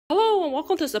Hello and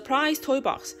welcome to Surprise Toy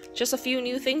Box. Just a few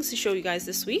new things to show you guys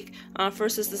this week.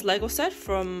 First is this Lego set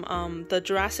from the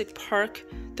Jurassic Park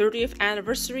 30th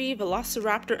Anniversary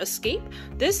Velociraptor Escape.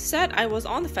 This set I was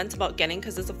on the fence about getting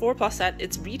because it's a 4+ set.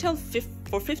 It's retailed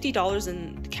for $50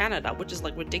 in Canada, which is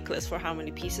like ridiculous for how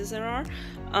many pieces there are.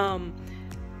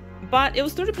 But it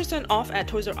was 30% off at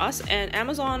Toys R Us and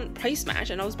Amazon price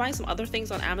match, and I was buying some other things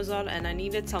on Amazon and I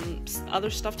needed some other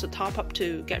stuff to top up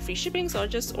to get free shipping, so I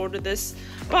just ordered this.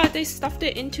 But they stuffed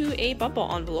it into a bubble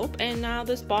envelope and now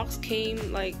this box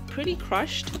came like pretty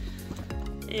crushed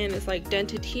and it's like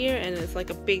dented here and it's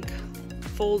like a big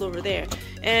fold over there.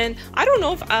 And I don't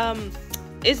know if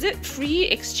is it free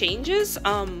exchanges?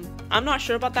 I'm not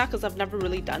sure about that because I've never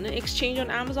really done an exchange on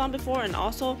Amazon before, and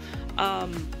also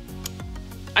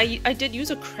I did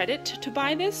use a credit to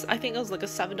buy this. I think it was like a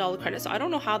 $7 credit, so I don't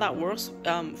know how that works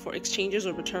for exchanges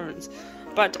or returns,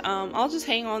 but I'll just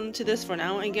hang on to this for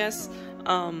now, I guess.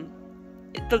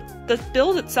 The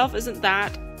build itself isn't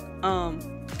that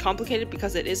complicated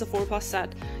because it is a 4+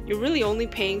 set. You're really only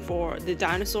paying for the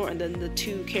dinosaur and then the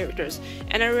two characters,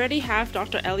 and I already have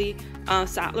Dr. Ellie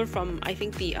Sattler from I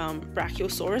think the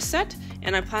Brachiosaurus set,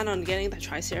 and I plan on getting the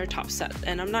Triceratops set,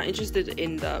 and I'm not interested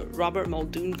in the Robert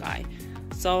Muldoon guy.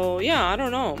 So yeah, I don't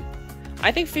know.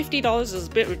 I think $50 is a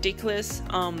bit ridiculous.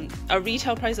 A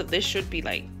retail price of this should be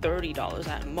like $30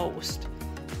 at most.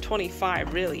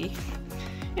 $25 really.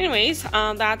 Anyways,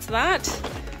 that's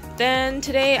that. Then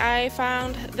today I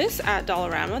found this at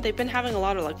Dollarama. They've been having a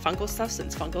lot of like Funko stuff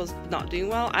since Funko's not doing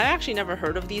well. I actually never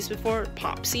heard of these before,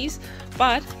 Popsies,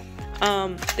 but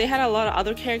they had a lot of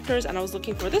other characters and I was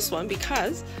looking for this one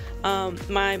because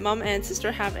my mom and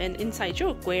sister have an inside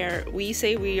joke where we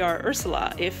say we are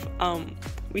Ursula if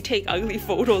we take ugly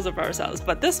photos of ourselves.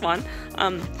 But this one,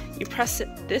 you press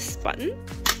this button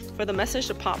for the message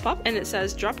to pop up and it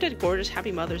says "Drop Dead Gorgeous,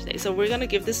 Happy Mother's Day." So we're gonna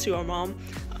give this to our mom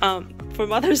for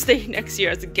Mother's Day next year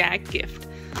as a gag gift.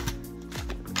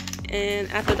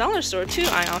 And at the dollar store too,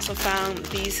 I also found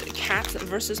these Cats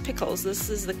versus Pickles. This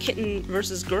is the Kitten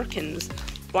versus Gherkins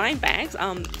blind bags.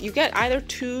 You get either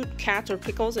 2 cats or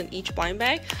pickles in each blind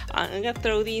bag. I'm gonna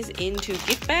throw these into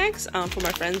gift bags for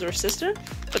my friends or sister,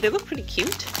 but they look pretty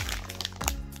cute.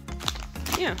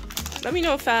 Yeah, let me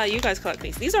know if you guys collect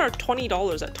these. These are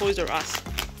 $20 at Toys R Us.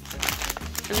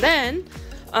 And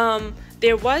then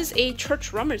there was a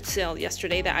church rummage sale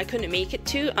yesterday that I couldn't make it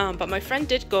to, but my friend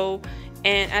did go.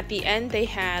 And at the end they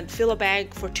had fill a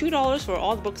bag for $2 for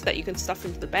all the books that you can stuff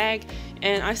into the bag.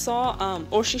 And I saw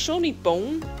or she showed me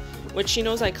Bone, which she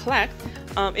knows I collect.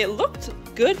 It looked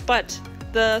good, but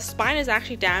the spine is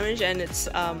actually damaged and it's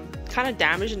kind of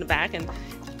damaged in the back,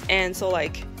 and so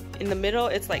like in the middle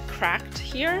it's like cracked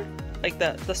here, like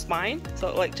the spine, so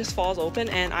it like just falls open.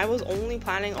 And I was only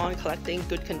planning on collecting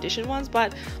good condition ones,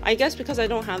 but I guess because I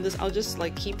don't have this, I'll just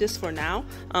like keep this for now.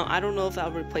 I don't know if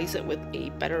I'll replace it with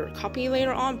a better copy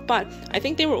later on, but I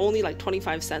think they were only like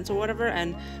 25 cents or whatever.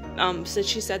 And since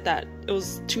she said that it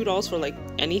was $2 for like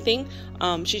anything,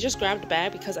 she just grabbed a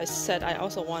bag because I said I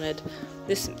also wanted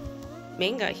this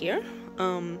manga here.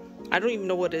 I don't even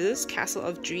know what it is, Castle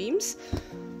of Dreams,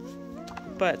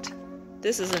 but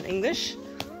this is in English.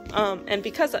 And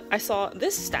because I saw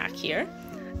this stack here,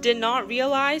 did not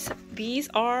realize these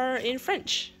are in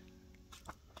French.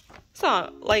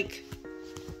 So like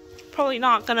probably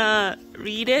not gonna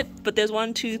read it, but there's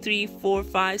 1, 2, 3, 4,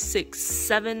 5, 6,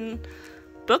 7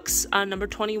 books, number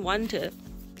 21 to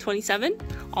 27,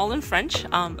 all in French.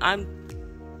 I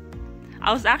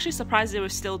was actually surprised they were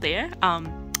still there,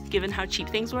 given how cheap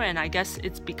things were, and I guess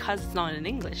it's because it's not in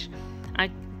English. I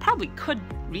probably could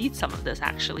read some of this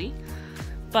actually,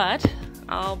 but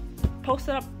I'll post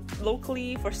it up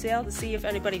locally for sale to see if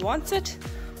anybody wants it.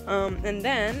 And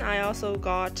then I also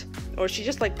got, or she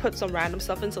just like put some random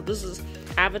stuff in. So this is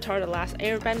Avatar: The Last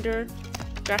Airbender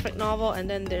graphic novel, and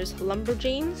then there's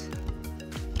Lumberjanes.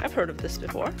 I've heard of this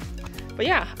before, but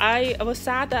yeah, I was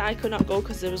sad that I could not go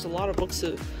because there was a lot of books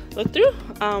to look through.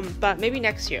 But maybe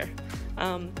next year.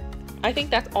 I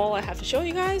think that's all I have to show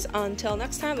you guys. Until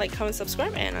next time, like, comment,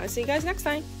 subscribe, and I'll see you guys next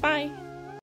time. Bye.